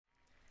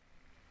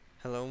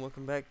Hello and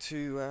welcome back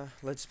to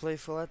Let's Play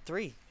Fallout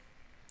 3.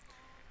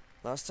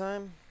 Last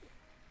time,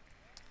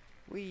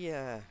 we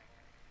A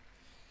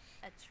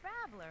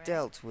traveler, eh?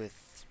 dealt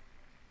with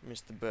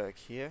Mr. Burke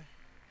here,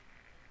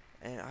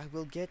 and I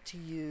will get to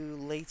you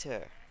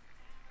later.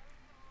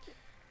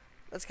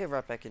 Let's get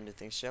right back into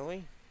things, shall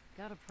we?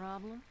 Got a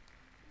problem?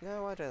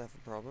 No, I don't have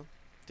a problem.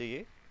 Do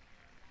you?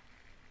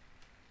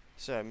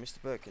 So,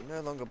 Mr. Burke can no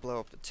longer blow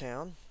up the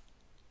town,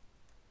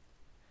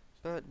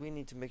 but we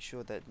need to make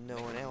sure that no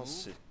one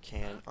else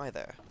can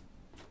either.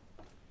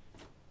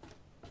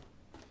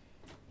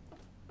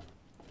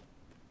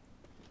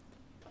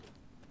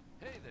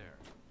 Hey there.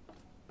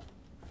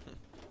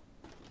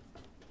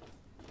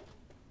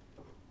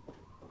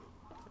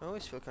 I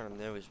always feel kind of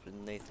nervous with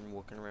Nathan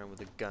walking around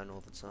with a gun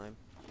all the time.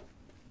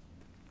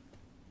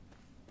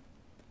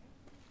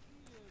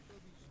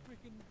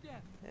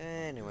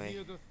 Anyway,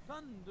 Hear the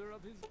thunder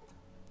of his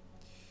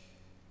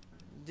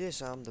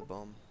disarm the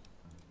bomb.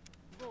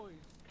 voice.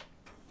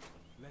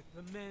 Let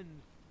the men,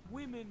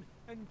 women,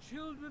 and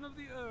children of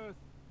the earth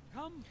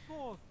come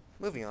forth,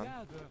 Moving on.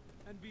 gather,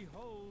 and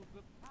behold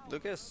the power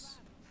Lucas,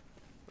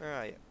 where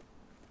are you?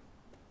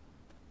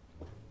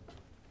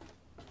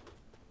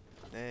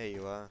 There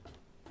you are.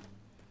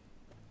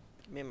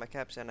 Give me my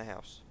caps and a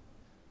house.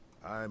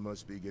 I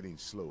must be getting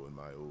slow in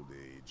my old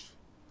age.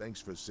 Thanks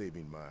for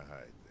saving my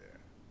hide there.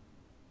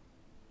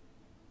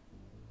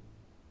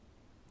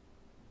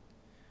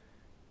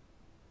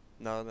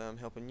 Now that I'm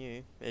helping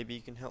you, maybe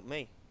you can help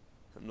me.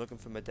 I'm looking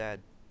for my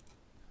dad.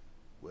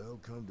 Well,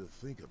 come to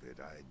think of it,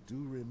 I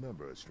do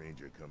remember a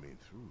stranger coming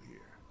through here.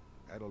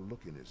 Had a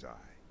look in his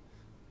eye.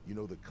 You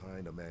know the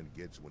kind a man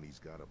gets when he's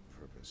got a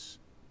purpose.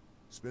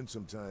 Spend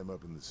some time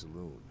up in the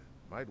saloon.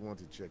 Might want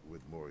to check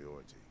with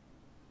Moriarty.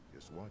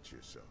 Just watch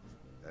yourself.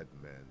 That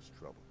man's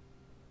trouble.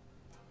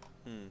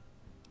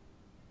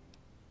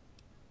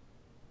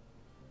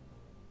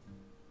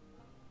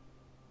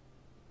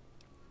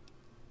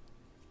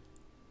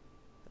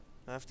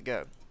 I have to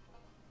go.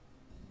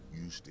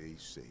 You stay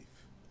safe.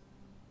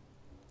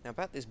 Now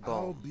about this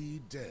I'll bomb.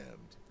 be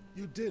damned.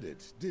 You did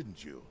it,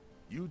 didn't you?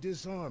 You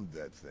disarmed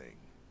that thing.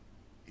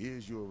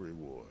 Here's your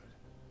reward.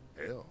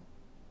 Hell,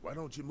 why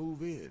don't you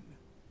move in?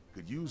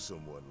 Could use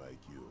someone like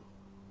you.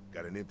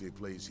 Got an empty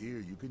place here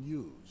you can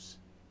use.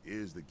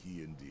 Here's the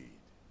key indeed.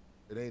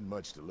 It ain't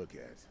much to look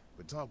at,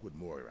 but talk with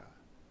Moira.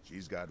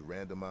 She's got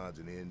random odds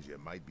and ends you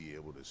might be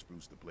able to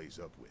spruce the place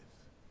up with.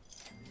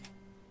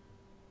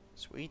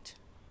 Sweet.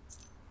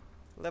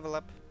 Level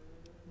up.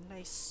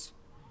 Nice.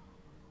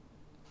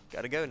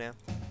 Gotta go now.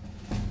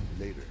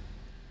 Later.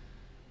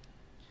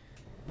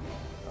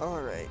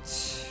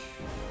 Alright.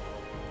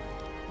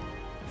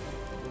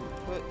 We'll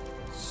put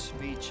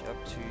speech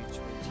up to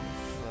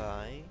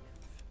 25.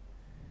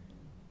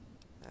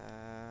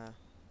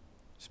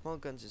 Small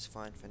guns is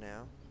fine for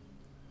now.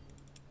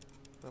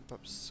 Bump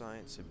up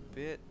science a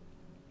bit.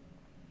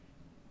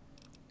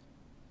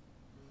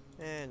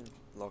 And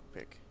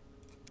lockpick.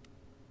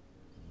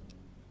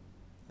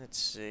 Let's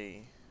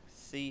see.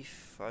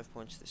 Thief, 5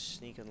 points to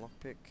sneak and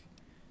lockpick.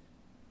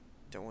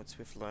 Don't want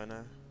swift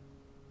learner.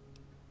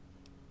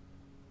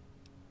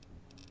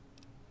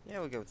 Yeah,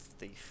 we'll go with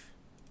thief.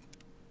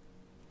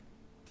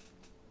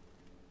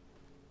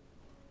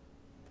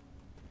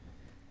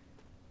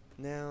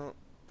 Now,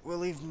 we'll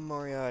leave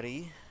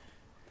Moriarty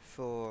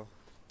for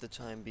the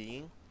time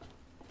being.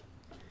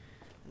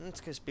 And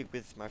let's go speak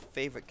with my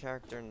favorite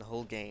character in the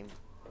whole game.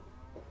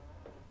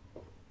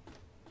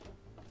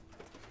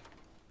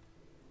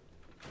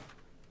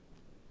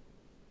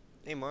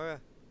 Hey, Moira.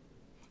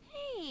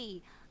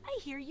 Hey, I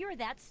hear you're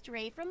that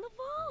stray from the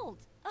vault.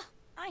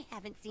 I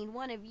haven't seen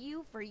one of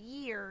you for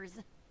years.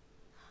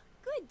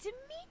 Good to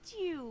meet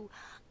you.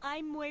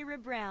 I'm Moira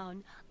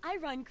Brown. I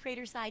run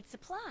Craterside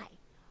Supply.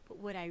 But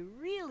what I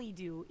really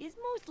do is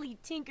mostly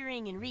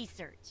tinkering and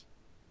research.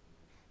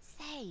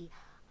 Say,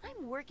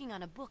 I'm working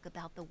on a book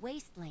about the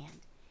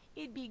wasteland.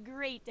 It'd be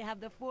great to have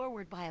the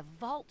foreword by a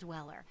vault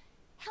dweller.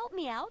 Help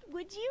me out,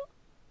 would you?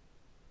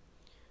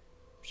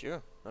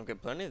 Sure, I've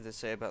got plenty to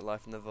say about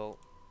life in the vault.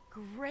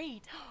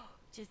 Great.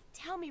 Just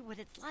tell me what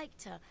it's like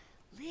to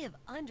live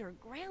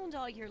underground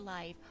all your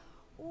life,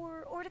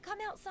 or to come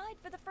outside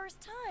for the first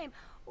time,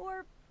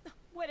 or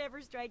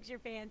whatever strikes your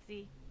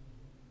fancy.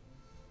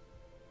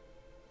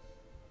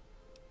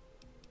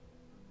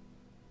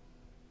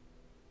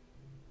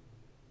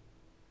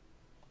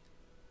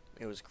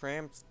 It was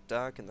cramped,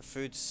 dark, and the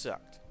food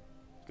sucked.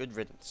 Good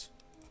riddance.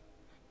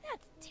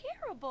 That's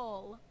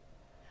terrible.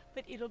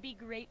 But it'll be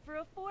great for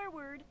a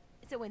forward.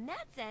 So in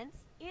that sense,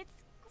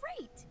 it's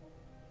great.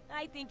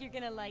 I think you're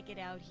gonna like it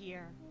out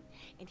here.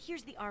 And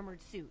here's the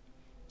armored suit,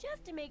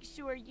 just to make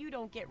sure you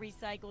don't get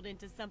recycled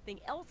into something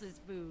else's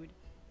food.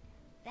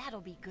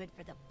 That'll be good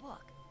for the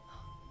book.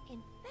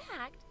 In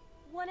fact,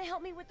 want to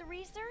help me with the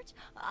research?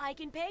 I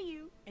can pay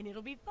you, and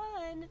it'll be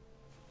fun.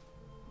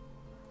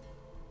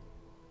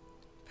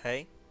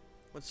 Pay?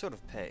 What sort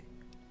of pay?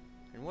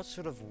 And what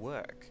sort of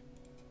work?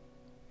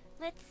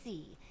 Let's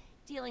see.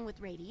 Dealing with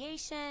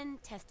radiation,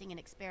 testing an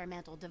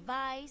experimental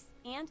device,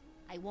 and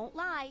I won't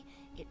lie,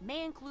 it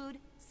may include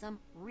some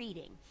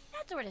reading.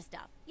 That sort of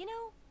stuff, you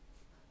know?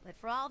 But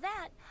for all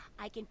that,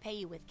 I can pay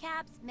you with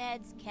caps,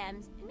 meds,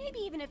 chems, and maybe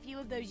even a few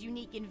of those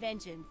unique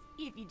inventions,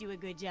 if you do a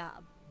good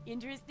job.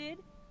 Interested?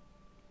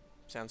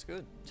 Sounds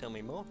good. Tell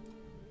me more.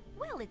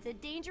 Well, it's a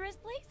dangerous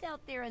place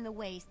out there in the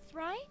wastes,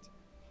 right?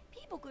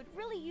 People could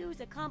really use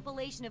a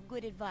compilation of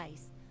good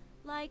advice,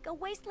 like a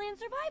wasteland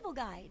survival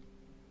guide.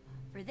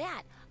 For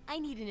that, I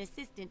need an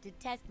assistant to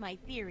test my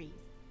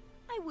theories.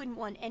 I wouldn't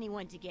want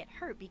anyone to get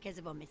hurt because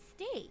of a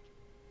mistake.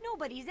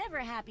 Nobody's ever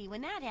happy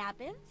when that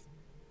happens.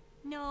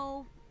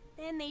 No,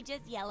 then they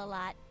just yell a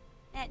lot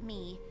at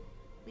me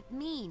with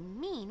mean,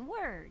 mean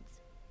words.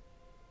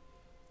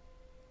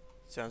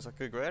 Sounds like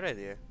a great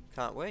idea.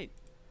 Can't wait.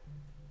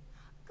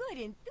 Good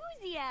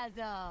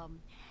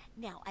enthusiasm!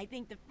 Now, I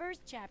think the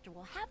first chapter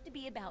will have to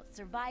be about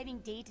surviving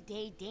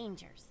day-to-day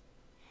dangers.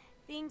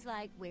 Things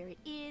like where it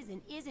is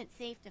and isn't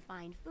safe to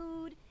find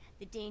food,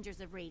 the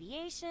dangers of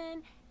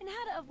radiation, and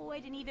how to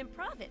avoid and even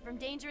profit from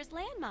dangerous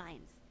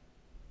landmines.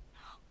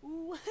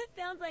 Ooh,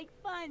 sounds like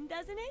fun,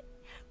 doesn't it?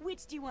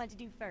 Which do you want to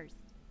do first?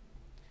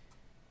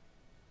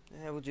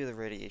 Yeah, we'll do the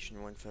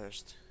radiation one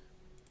first.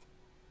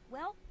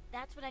 Well,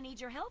 that's what I need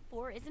your help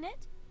for, isn't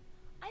it?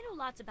 I know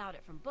lots about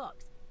it from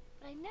books,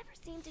 but I never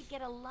seem to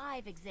get a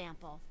live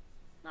example.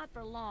 Not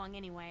for long,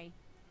 anyway.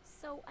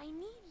 So I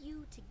need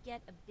you to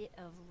get a bit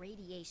of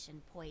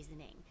radiation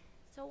poisoning,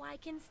 so I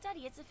can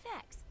study its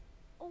effects.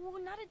 Oh,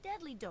 not a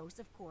deadly dose,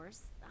 of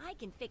course. I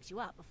can fix you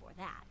up before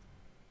that.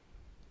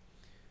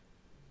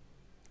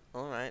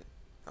 Alright,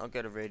 I'll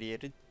get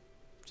irradiated.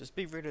 Just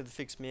be ready to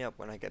fix me up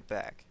when I get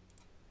back.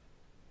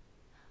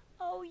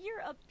 Oh, you're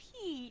a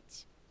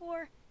peach.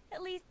 Or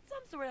at least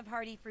some sort of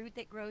hardy fruit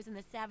that grows in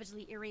the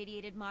savagely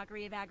irradiated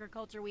mockery of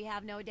agriculture we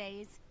have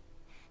nowadays.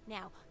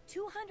 Now,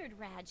 200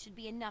 rads should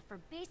be enough for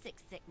basic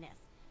sickness.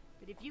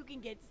 But if you can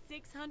get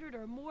 600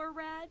 or more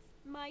rads,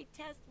 my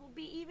test will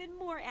be even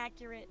more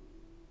accurate.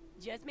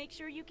 Just make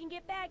sure you can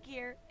get back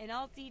here, and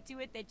I'll see to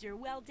it that you're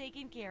well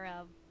taken care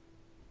of.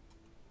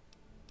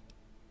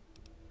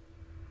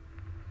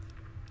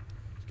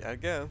 Gotta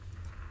go.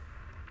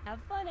 Have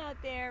fun out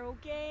there,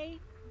 okay?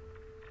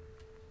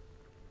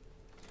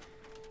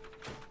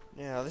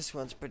 Now, this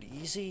one's pretty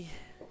easy.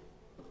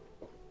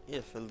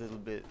 If a little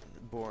bit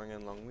boring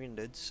and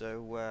long-winded,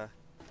 so,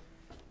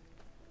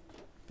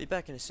 be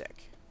back in a sec.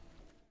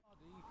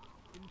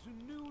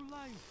 Into new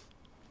life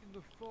in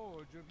the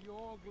forge of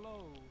your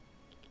glow.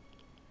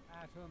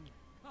 Atom,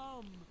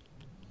 come,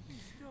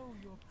 bestow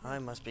your I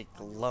must be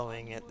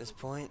glowing at this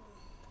point.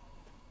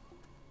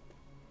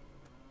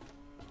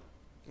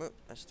 Whoop,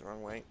 that's the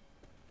wrong way.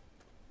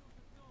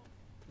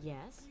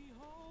 Yes?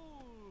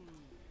 Behold,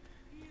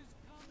 he is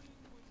coming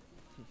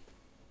with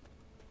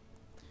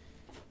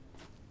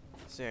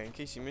So, in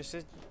case you missed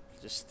it,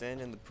 just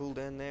stand in the pool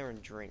down there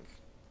and drink.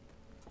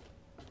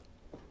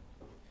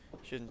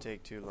 Shouldn't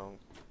take too long.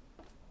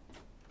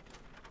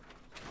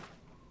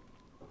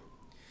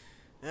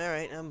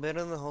 Alright, I'm better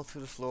than the hole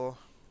through the floor.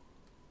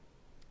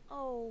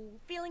 Oh,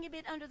 feeling a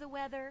bit under the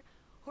weather?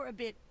 Or a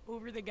bit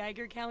over the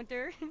Geiger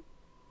counter?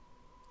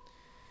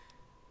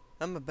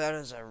 I'm about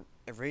as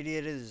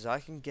irradiated as I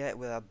can get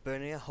without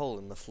burning a hole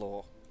in the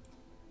floor.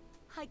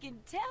 I can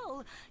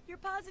tell. You're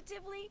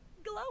positively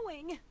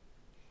glowing.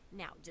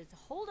 Now, just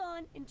hold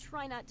on and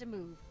try not to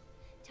move.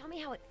 Tell me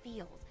how it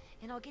feels,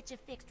 and I'll get you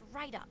fixed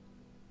right up.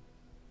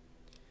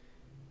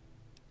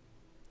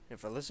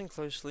 If I listen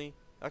closely,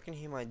 I can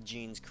hear my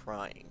genes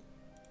crying.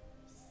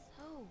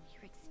 So,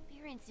 you're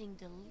experiencing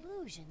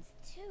delusions,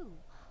 too.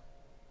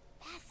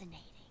 Fascinating.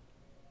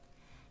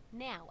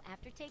 Now,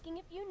 after taking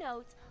a few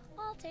notes,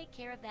 I'll take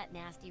care of that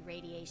nasty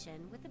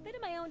radiation with a bit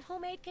of my own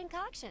homemade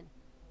concoction.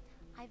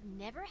 I've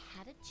never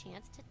had a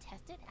chance to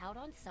test it out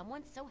on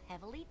someone so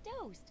heavily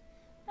dosed,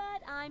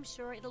 but I'm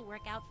sure it'll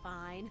work out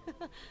fine.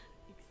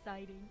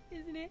 Exciting,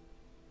 isn't it?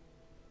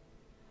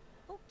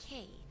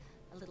 Okay,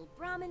 a little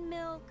Brahmin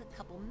milk, a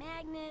couple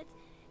magnets,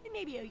 and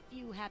maybe a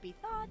few happy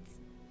thoughts.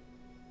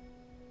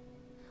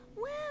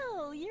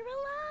 Well, you're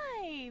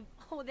alive!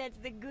 Oh, that's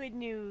the good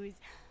news.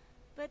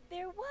 But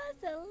there was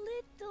a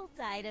little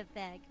side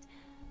effect.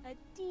 A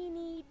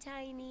teeny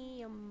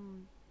tiny,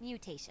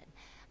 mutation.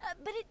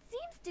 But it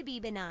seems to be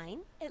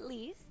benign, at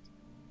least.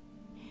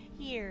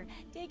 Here,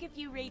 take a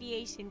few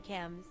radiation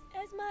chems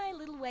as my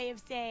little way of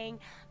saying,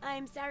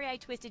 I'm sorry I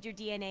twisted your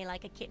DNA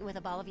like a kitten with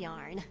a ball of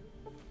yarn.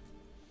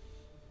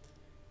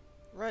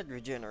 Red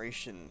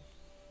regeneration.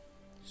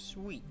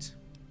 Sweet.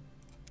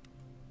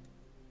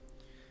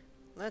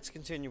 Let's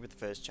continue with the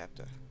first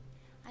chapter.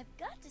 I've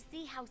got to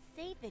see how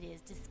safe it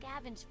is to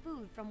scavenge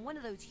food from one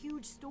of those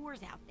huge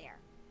stores out there.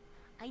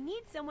 I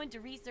need someone to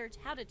research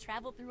how to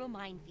travel through a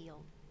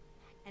minefield.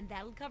 And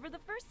that'll cover the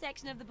first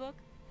section of the book.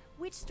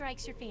 Which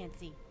strikes your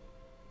fancy?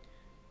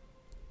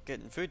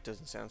 Getting food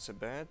doesn't sound so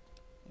bad.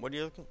 What are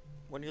you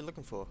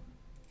looking for?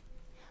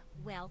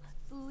 Well,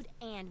 food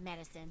and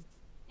medicine.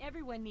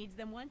 Everyone needs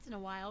them once in a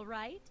while,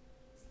 right?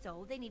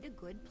 So they need a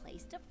good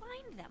place to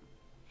find them.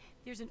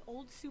 There's an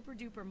old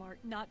super-duper mart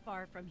not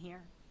far from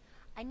here.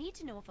 I need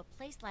to know if a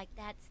place like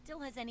that still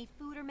has any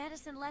food or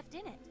medicine left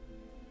in it.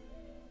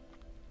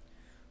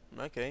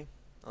 Okay,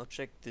 I'll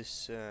check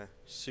this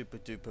super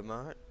duper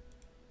mart.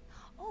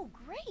 Oh,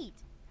 great!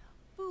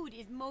 Food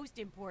is most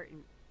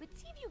important, but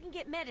see if you can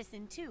get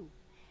medicine too.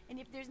 And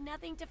if there's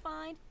nothing to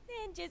find,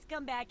 then just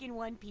come back in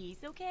one piece,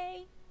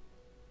 okay?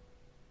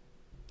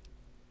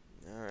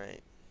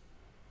 Alright.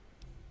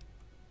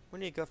 What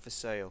do you got for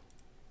sale?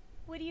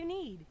 What do you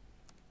need?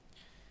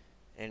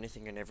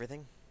 Anything and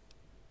everything?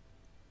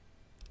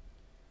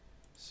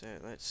 So,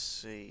 let's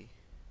see.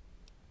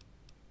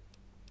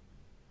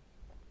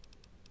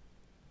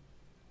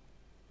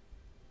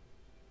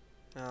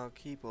 I'll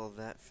keep all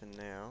that for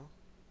now.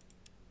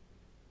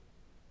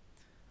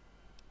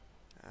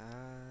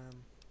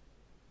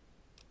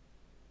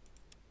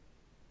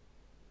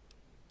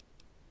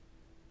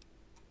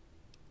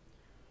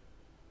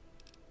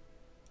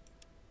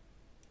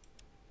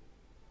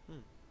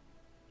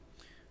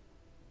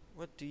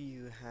 What do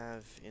you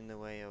have in the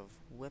way of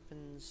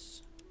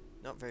weapons?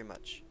 Not very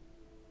much.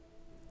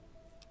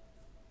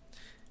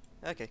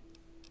 Okay.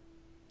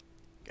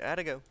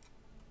 Gotta go.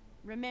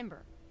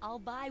 Remember, I'll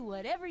buy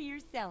whatever you're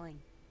selling.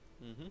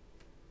 Mm-hmm.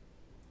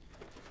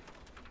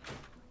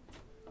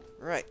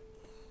 Right.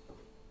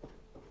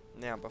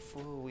 Now,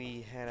 before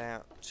we head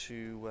out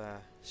to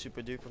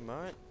Super Duper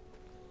Mart,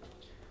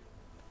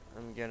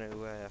 I'm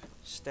gonna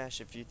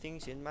stash a few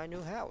things in my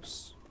new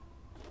house.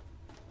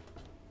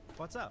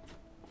 What's up?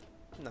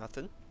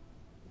 Nothing.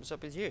 What's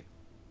up with you?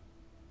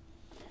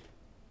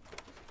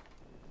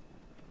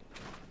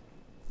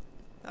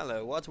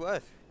 Hello,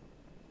 Wadsworth.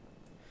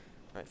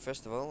 Right,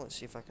 first of all, let's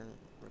see if I can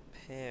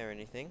repair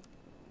anything.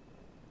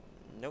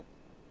 Nope.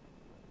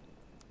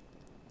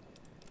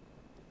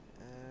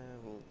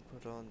 We'll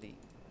put on the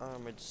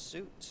armored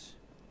suit.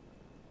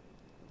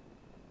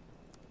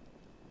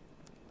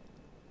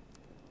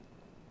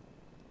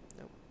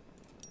 Nope.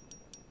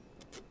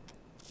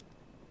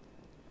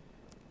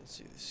 Let's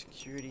see, the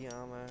security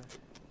armor,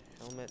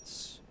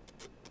 helmets.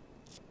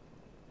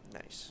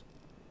 Nice.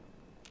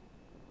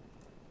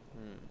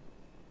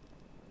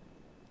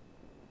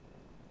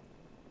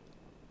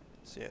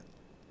 So yeah.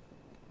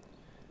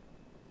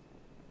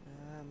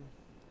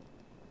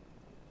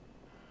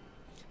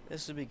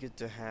 This would be good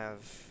to have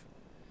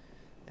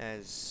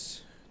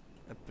as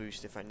a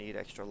boost if I need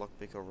extra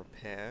lockpick or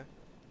repair.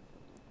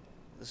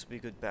 This would be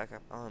good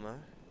backup armor.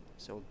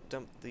 So I'll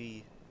dump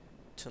the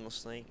tunnel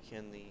snake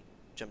and the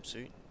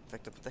jumpsuit. In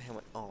fact, I'll put the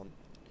helmet on.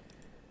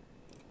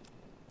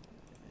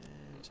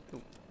 And,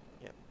 oh,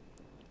 yeah.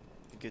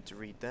 Be good to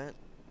read that.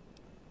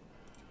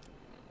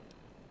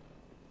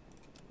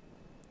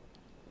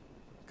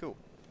 Cool.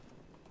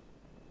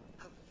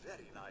 How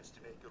very nice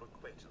to make your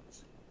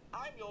acquaintance.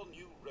 I'm your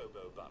new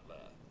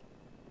robo-butler.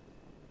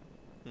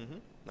 Mm-hmm.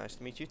 Nice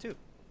to meet you too.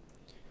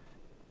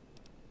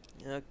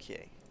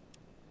 Okay.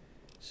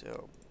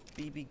 So,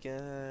 BB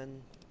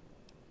gun.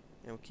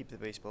 And we'll keep the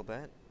baseball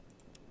bat.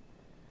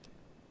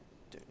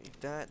 Don't need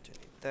that,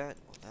 don't need that,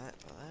 all that,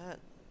 all that.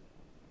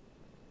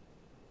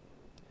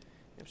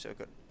 Yep, so I've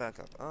got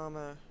backup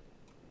armor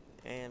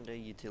and a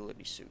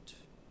utility suit.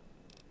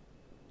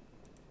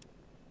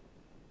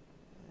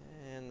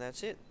 And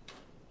that's it.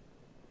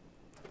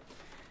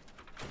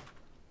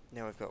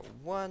 Now we've got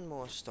one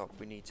more stop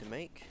we need to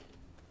make.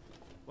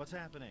 What's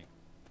happening?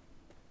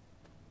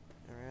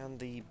 Around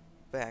the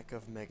back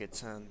of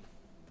Megaton.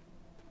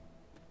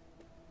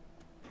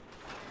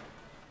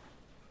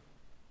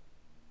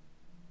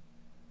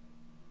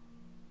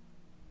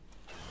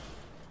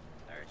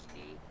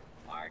 Thirsty,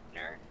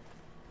 partner?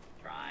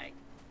 Try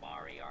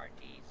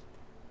Moriarty's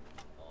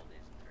oldest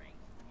drinks.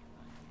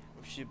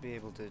 We should be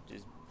able to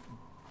just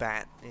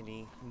bat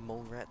any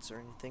mole rats or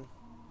anything.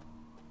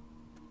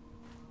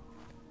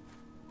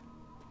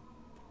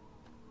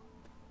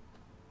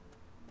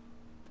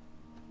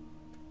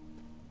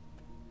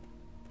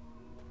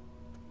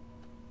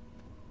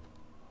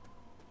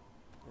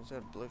 Is that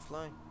a blue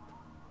fly?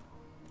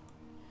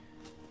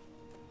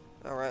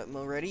 Alright, I'm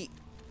all ready.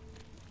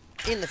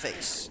 In the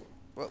face.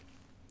 Well,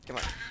 come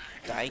on.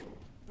 Die.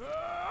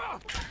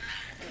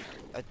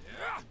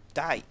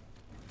 Die.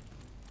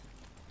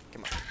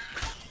 Come on.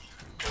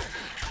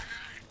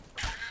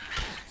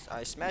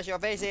 I smash your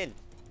face in.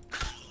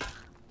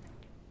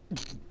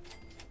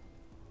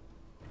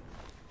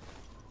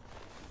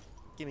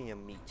 Give me your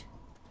meat.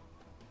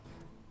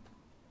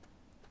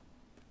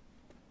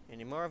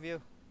 Any more of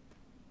you?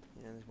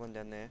 Yeah, there's one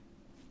down there.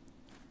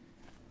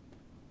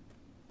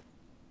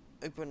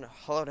 Open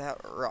hollowed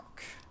out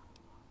rock.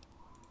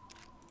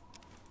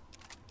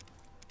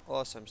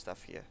 Awesome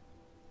stuff here.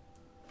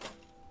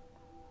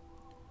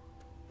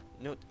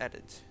 Note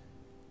added.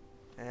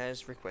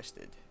 As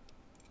requested.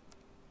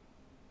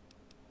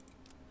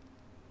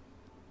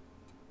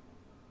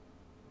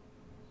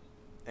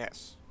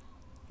 Yes.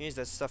 Here's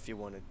that stuff you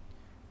wanted.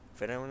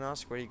 If anyone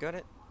asks where you got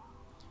it,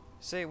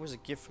 say it was a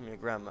gift from your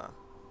grandma.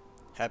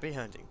 Happy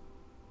hunting.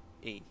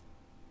 E.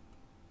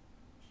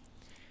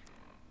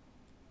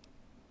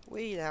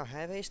 We now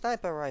have a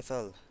sniper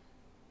rifle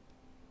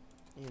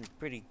in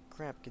pretty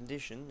crap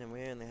condition and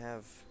we only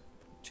have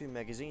 2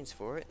 magazines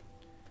for it.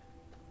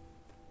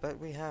 But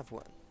we have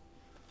one.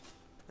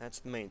 That's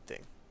the main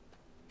thing.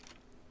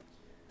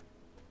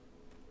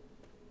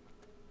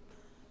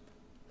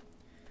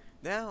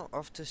 Now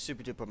off to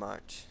Super Duper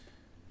Mart.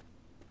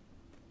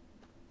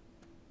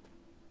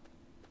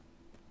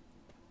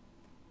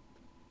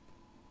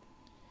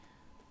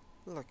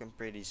 Looking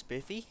pretty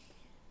spiffy.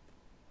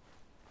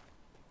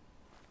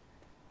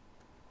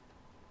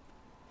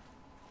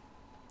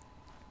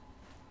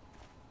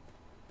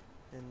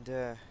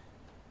 And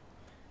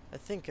I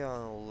think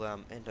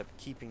I'll end up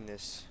keeping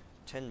this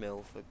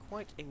 10mm for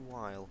quite a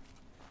while,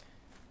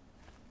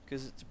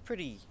 because it's a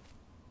pretty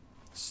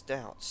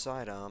stout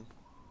sidearm.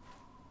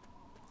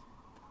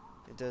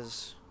 It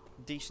does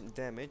decent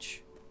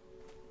damage,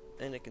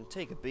 and it can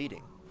take a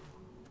beating.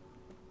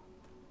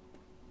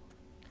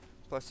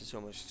 Plus it's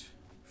almost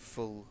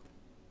full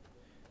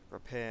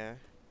repair,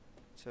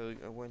 so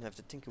I won't have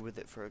to tinker with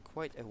it for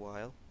quite a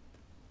while.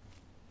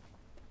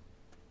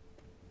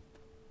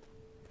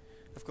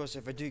 Of course,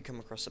 if I do come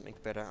across something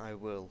better, I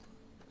will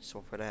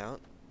swap it out.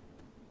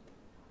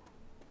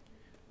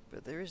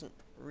 But there isn't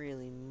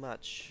really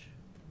much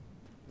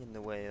in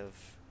the way of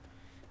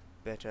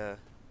better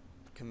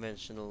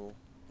conventional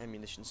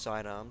ammunition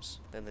sidearms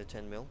than the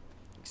 10mm,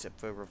 except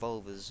for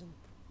revolvers,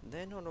 and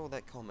they're not all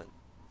that common.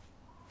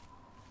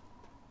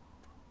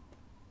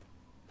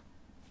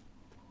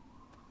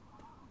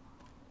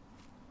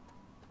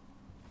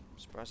 I'm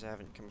surprised I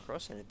haven't come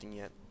across anything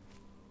yet.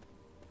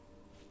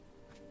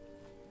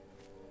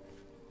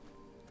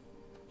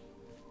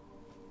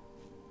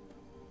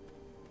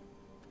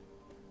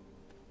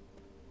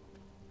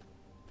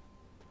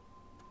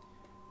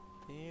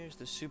 Here's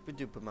the Super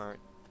Duper Mart.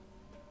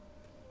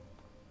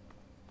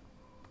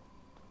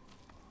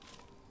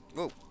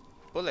 Whoa!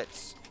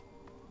 Bullets!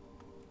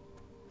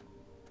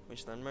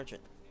 Wasteland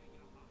Merchant.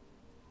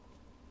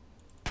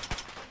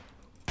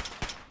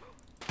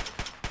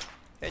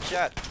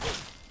 Headshot!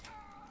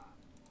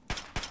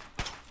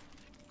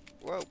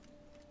 Whoa!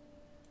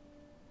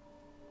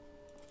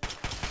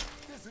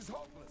 This is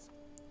hopeless.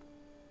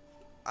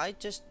 I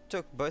just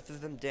took both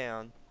of them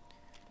down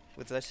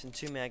with less than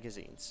 2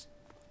 magazines.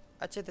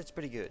 I'd say that's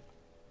pretty good.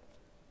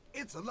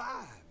 It's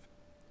alive.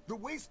 The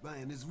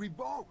wasteland is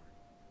reborn.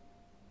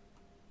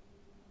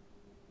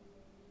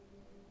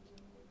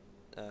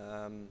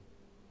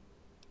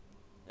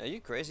 Are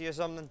you crazy or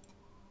something?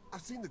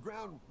 I've seen the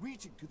ground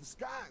reaching to the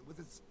sky with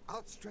its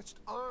outstretched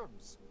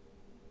arms.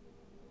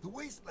 The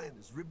wasteland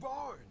is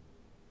reborn.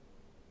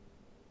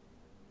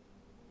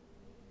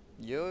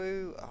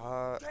 You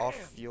are Damn.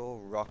 off your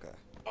rocker.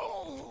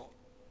 Oh!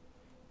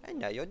 And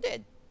now you're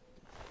dead.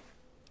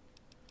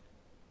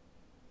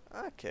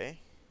 Okay.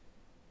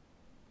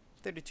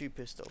 32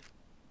 pistol.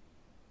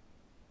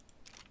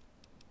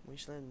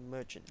 Wasteland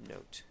Merchant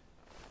note.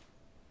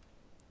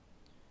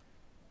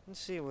 Let's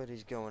see what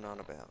he's going on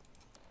about.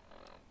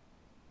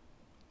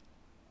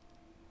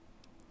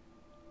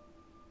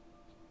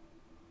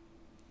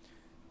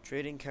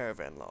 Trading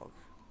caravan log.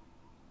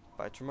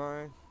 By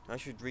tomorrow, I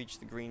should reach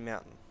the Green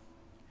Mountain.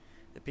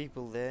 The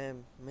people there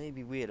may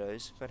be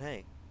weirdos, but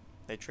hey,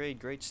 they trade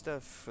great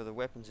stuff for the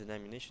weapons and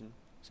ammunition,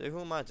 so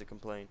who am I to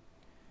complain?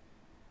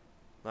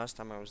 Last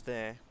time I was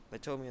there, they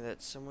told me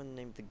that someone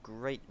named the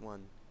Great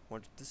One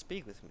wanted to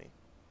speak with me,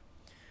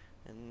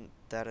 and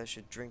that I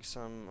should drink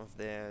some of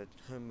their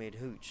homemade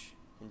hooch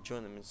and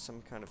join them in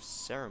some kind of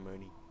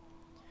ceremony.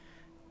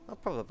 I'll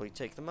probably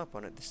take them up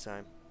on it this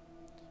time.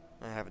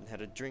 I haven't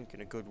had a drink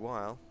in a good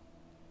while,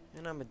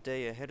 and I'm a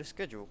day ahead of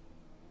schedule.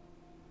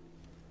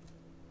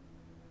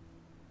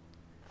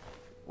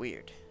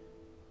 Weird.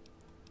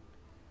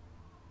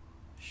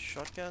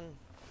 Shotgun.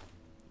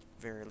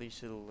 Very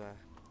least it'll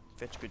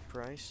fetch good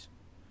price.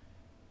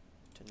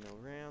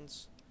 10mm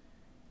rounds.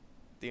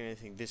 The only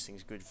thing this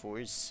thing's good for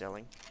is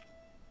selling.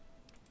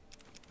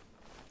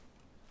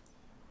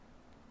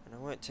 And I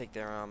won't take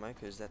their armor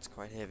because that's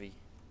quite heavy.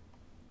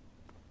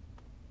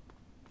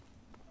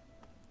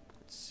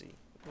 Let's see.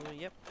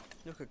 Yep,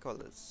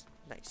 Nuka-Colas.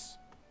 Nice.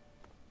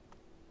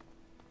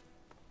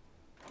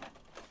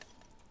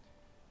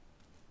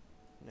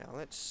 Now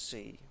let's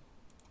see.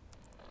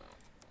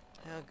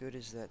 How good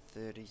is that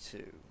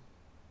 32?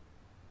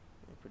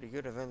 Pretty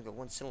good. I've only got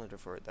 1 cylinder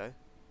for it though.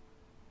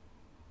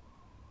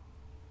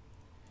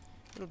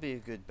 It'll be a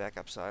good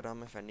backup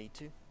sidearm if I need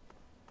to.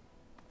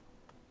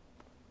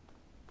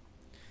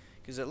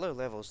 Because at low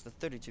levels, the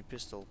 32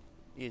 pistol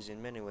is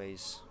in many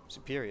ways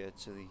superior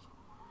to the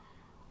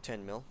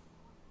 10mm.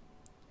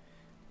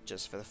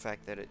 Just for the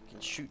fact that it can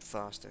shoot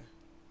faster,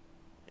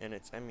 and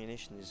its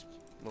ammunition is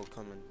more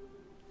common.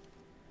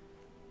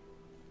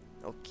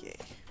 Okay.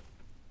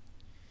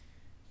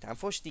 Time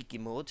for sneaky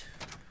mode.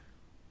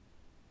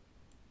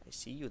 I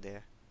see you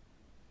there.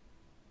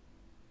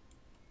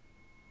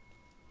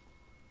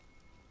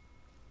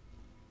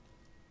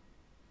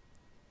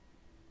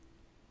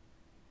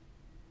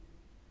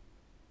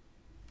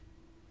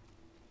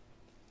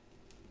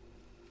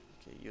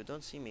 Okay, you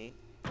don't see me.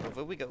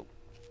 Over we go.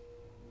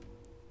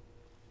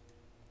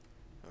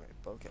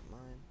 Alright, bulk at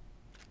mine.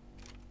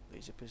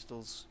 laser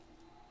pistols.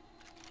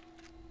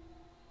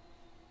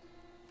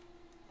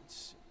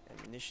 It's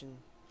ammunition.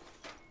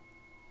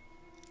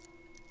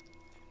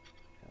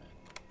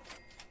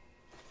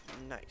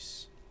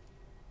 Nice.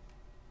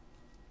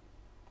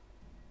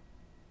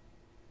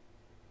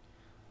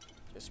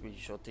 Guess we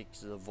shall take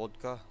the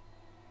vodka.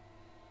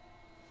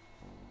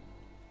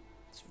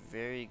 It's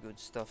very good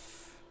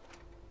stuff.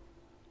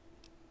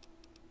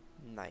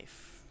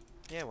 Knife.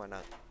 Yeah, why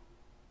not?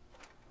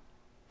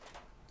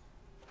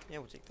 Yeah,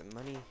 we'll take the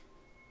money.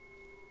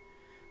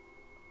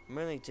 I'm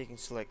only taking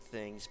select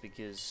things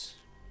because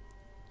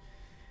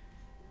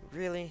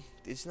really,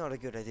 it's not a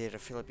good idea to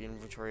fill up your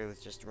inventory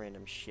with just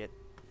random shit.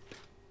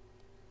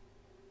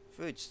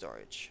 Food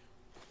storage.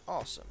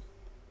 Awesome.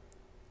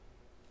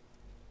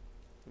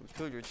 We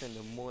could return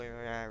to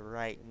Moira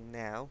right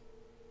now.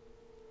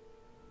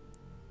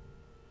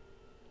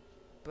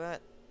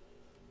 But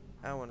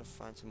I want to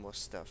find some more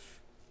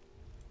stuff.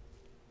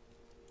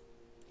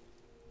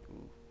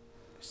 Ooh,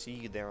 I see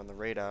you there on the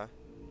radar.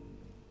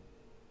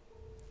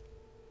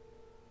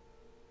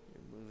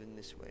 You're moving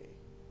this way.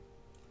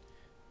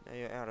 Now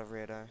you're out of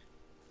radar.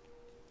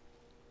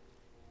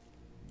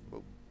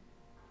 Whoa.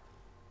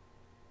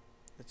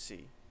 Let's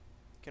see.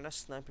 Can I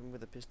snipe him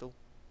with a pistol?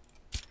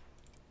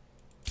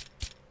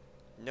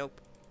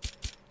 Nope.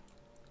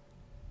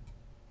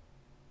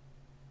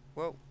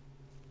 Whoa.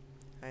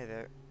 Hi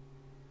there.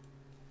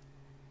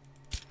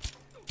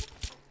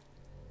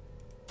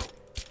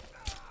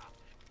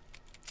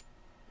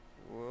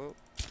 Whoa.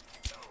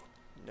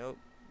 Nope.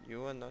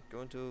 You are not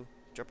going to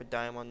drop a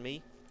dime on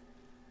me.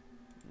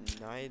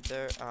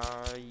 Neither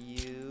are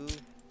you.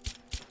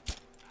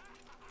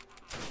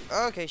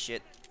 Okay,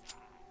 shit.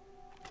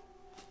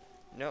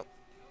 Nope.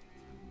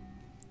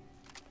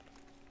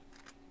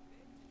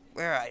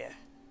 Where are you?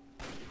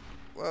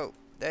 Whoa,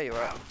 there you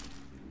are.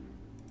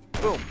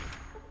 Boom.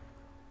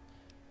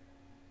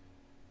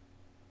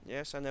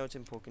 Yes, I know it's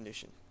in poor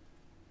condition.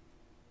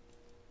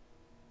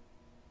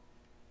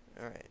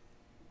 Alright.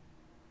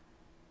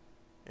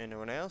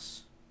 Anyone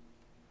else?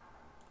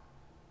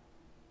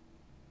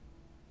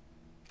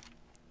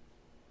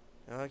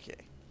 Okay.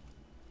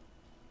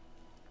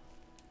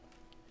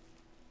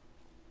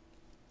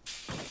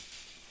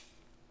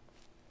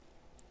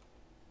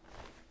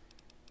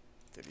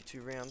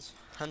 .32 rounds.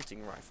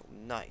 Hunting rifle.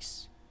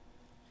 Nice.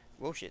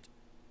 Whoa, shit.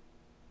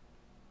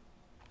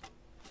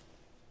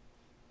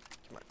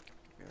 Come on.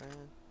 Come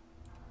on.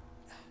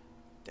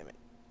 Damn it.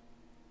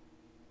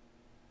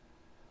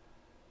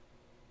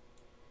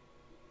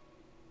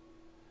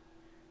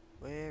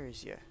 Where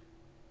is ya?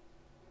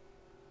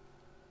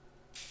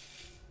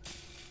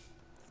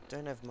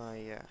 Don't have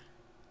my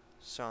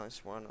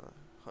silence one or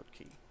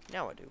hotkey.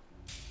 Now I do.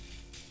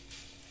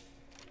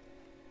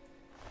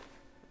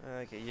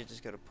 Okay, you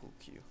just got a pull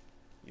Q.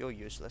 You're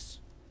useless.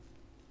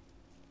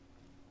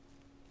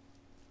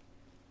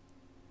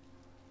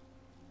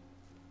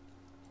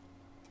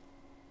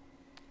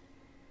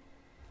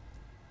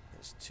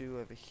 There's two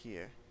over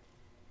here.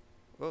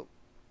 Whoa.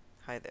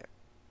 Hi there.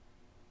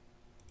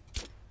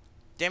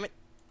 Damn it.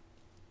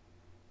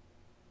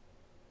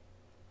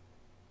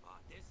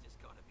 This is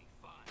gonna be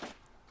fun.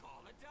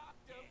 Call a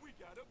doctor. We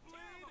got a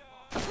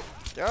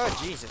bleeder.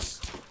 Oh,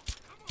 Jesus.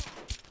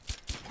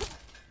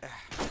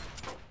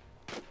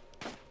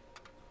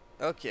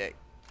 Okay.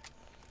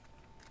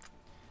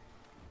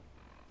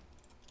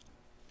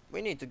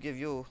 We need to give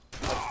you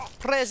a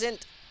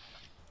present.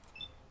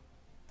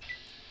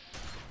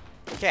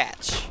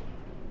 Catch.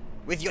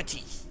 With your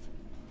teeth.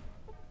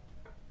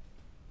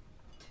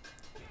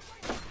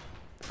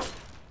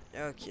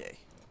 Okay.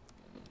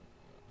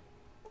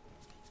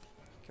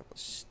 Couple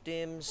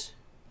stims.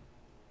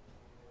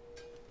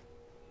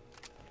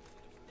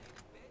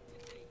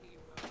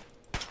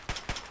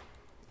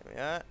 There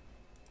we are.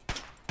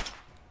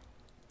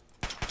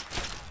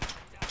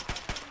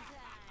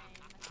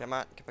 Come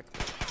on, come on.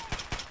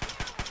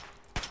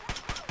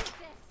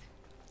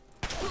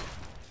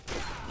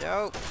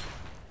 No.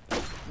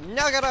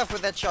 Knock it off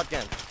with that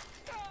shotgun.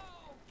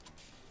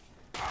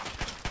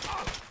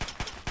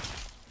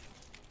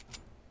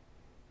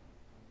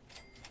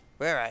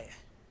 Where are you?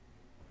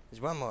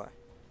 There's one more.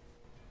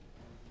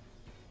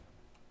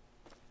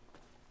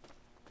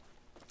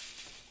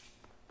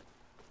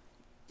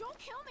 Don't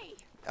kill me!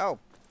 Oh.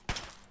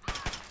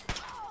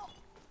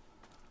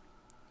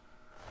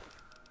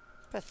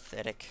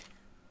 Pathetic.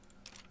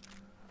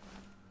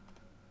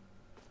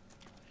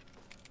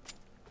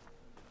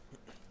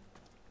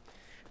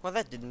 Well,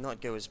 that did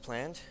not go as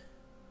planned.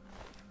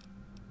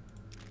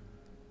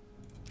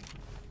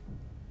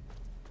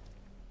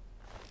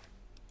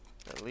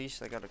 At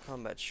least I got a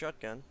combat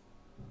shotgun.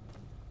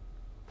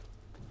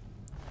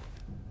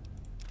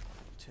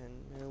 10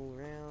 mil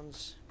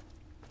rounds.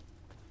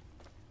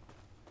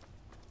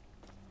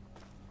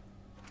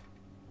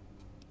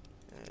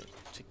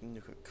 Take the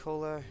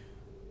Nuka-Cola.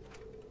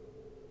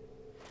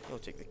 I'll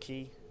take the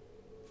key.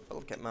 Oh,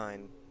 look at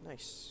mine.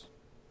 Nice.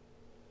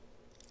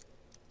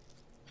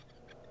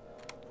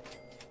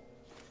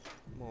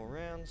 More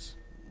rounds.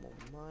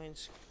 More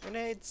mines.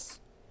 Grenades!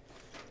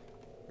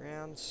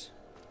 rounds.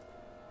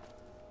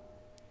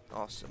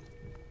 Awesome.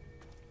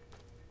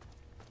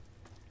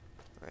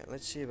 Alright,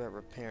 let's see about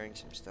repairing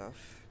some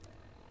stuff.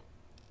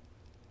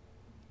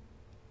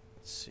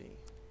 Let's see.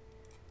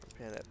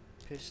 Repair that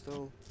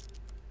pistol.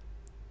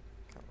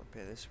 Can't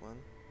repair this one.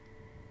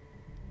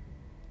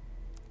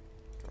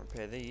 Can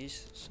repair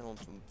these. Some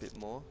of them a bit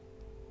more.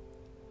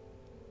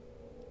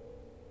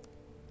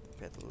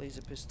 Repair the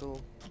laser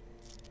pistol.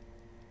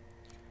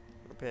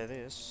 Repair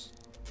this.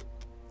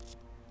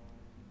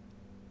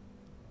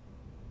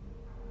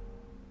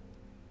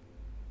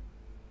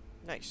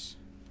 Nice.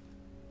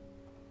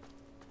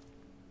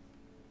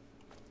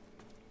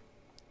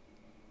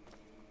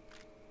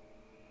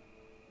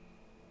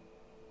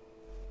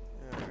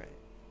 Alright.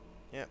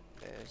 Yep,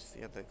 there's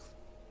the other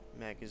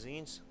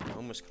magazines. I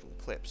almost call them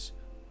clips.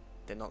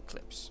 They're not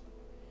clips.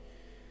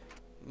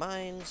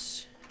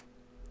 Mines.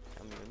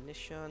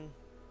 Ammunition.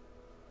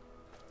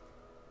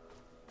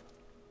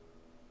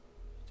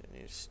 Don't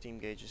need a steam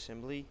gauge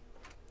assembly.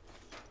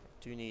 I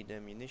do need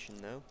ammunition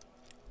though.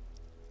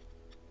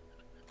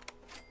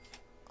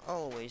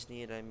 Always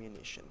need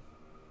ammunition.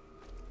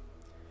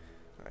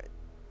 Alright.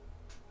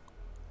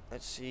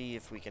 Let's see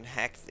if we can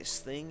hack this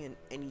thing in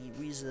any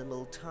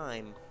reasonable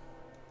time.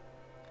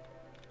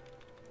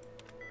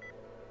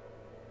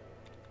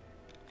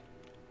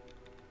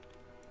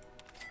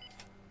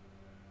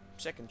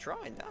 Second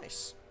try,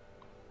 nice.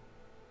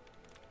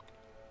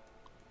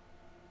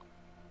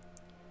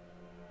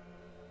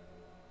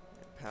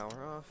 And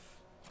power off.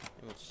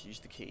 And we'll just use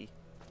the key.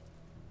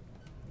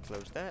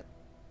 Close that.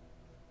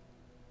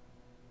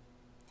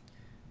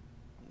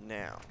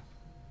 Now,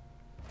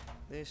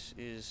 this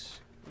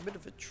is a bit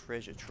of a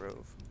treasure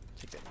trove.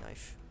 Take that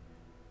knife.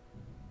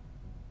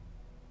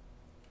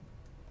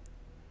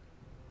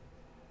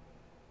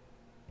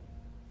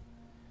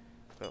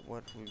 But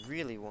what we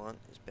really want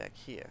is back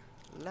here.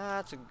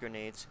 Lots of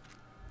grenades.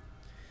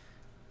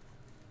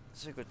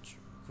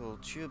 Cyclical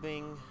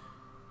tubing.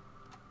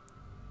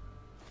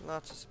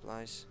 Lots of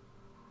supplies.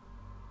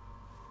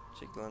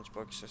 Take the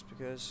lunchbox just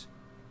because.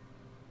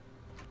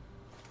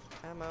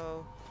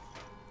 Ammo.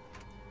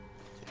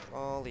 Take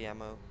all the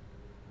ammo.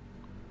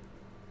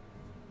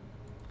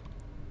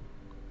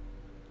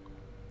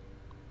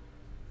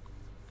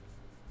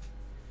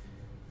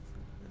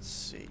 Let's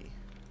see.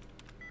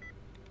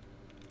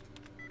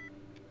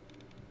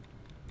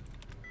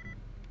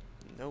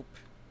 Nope,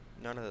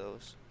 none of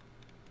those.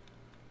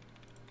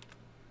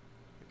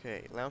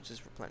 Okay,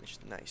 allowances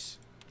replenished. Nice.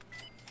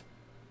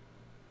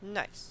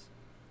 Nice.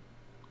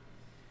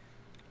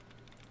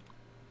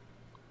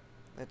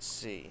 Let's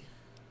see.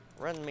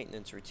 Run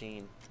maintenance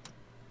routine.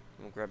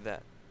 We'll grab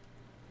that.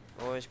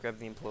 Always grab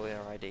the employer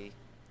ID.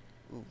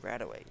 Ooh,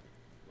 Radaway.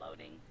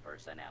 Loading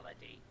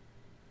personality.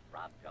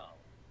 Robco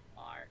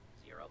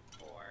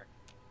R04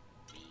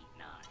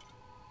 B9.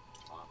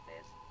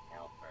 Office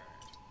helper.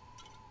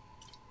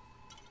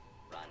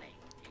 Running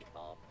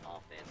default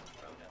office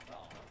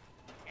protocol.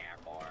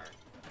 Error.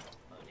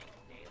 Loading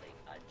daily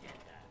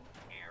agenda.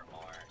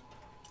 Error.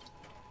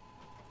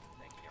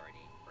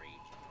 Security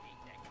breach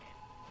detected.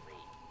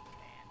 Please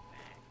stand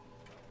back.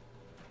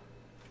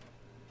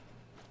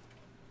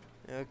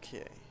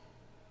 Okay.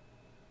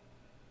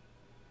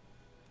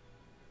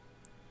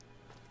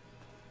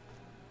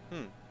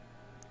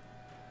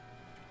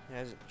 It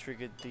hasn't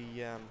triggered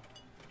the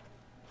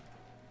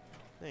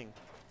thing.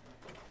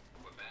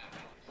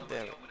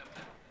 There.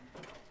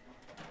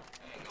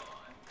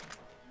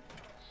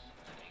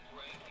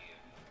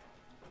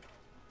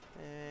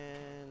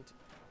 And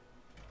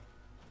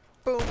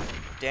boom!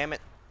 Damn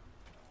it!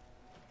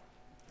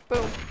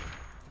 Boom!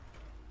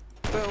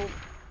 Boom!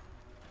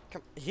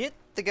 Come, hit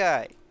the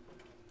guy!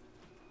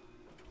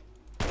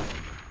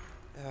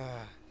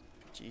 Ah,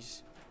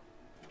 jeez.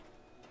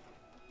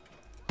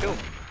 Boom!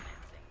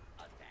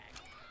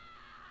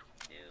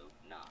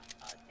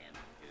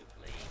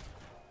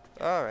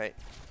 Alright.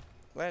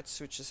 Let's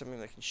switch to something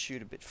that can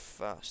shoot a bit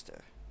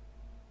faster.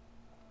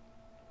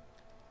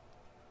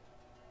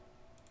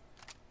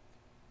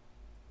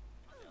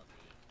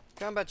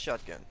 Combat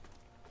shotgun.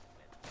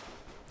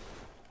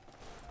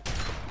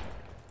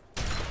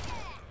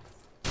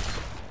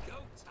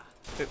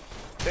 Boom,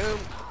 boom,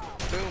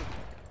 boom,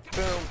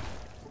 boom.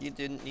 You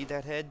didn't need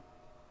that head.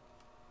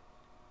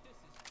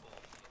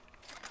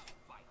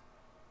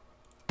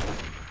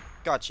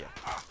 Gotcha.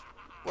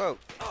 Whoa.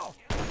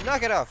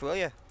 Knock it off, will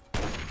ya?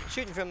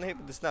 Shooting from the hip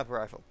with the sniper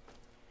rifle.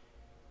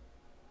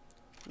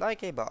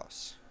 Like a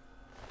boss.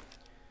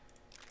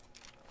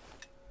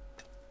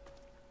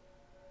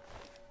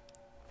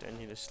 Don't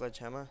need a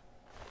sledgehammer.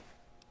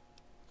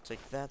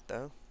 Take that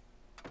though.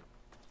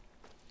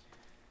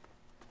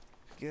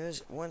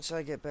 Because once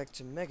I get back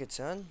to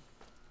Megaton,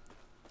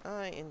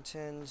 I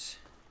intend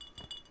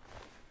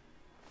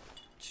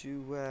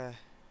to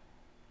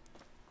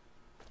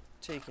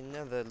take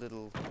another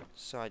little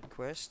side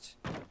quest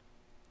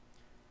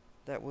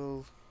that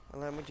will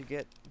allow me to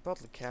get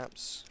bottle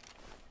caps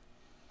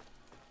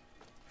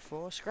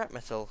for scrap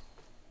metal.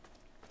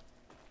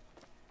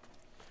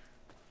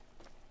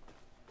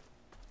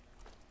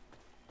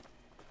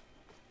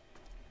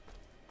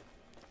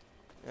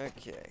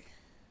 Okay.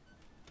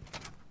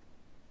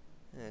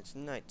 It's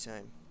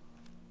nighttime.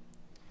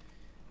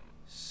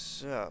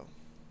 So,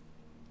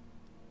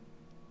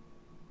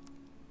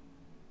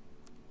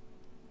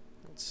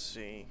 let's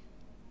see.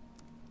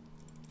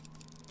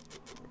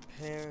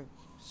 Repair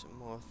some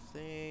more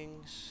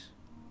things.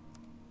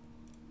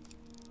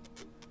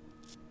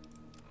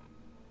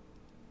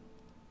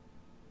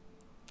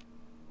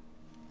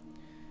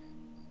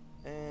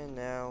 And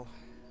now,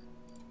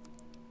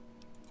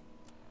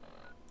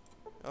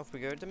 off we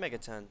go to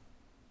Megaton.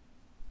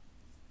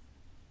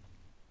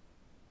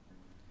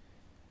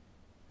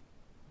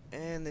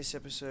 And this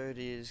episode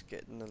is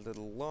getting a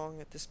little long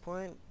at this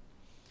point.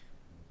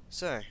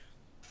 So,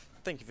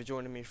 thank you for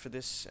joining me for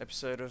this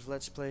episode of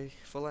Let's Play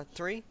Fallout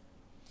 3.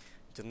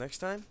 Until next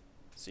time,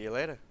 see you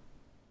later.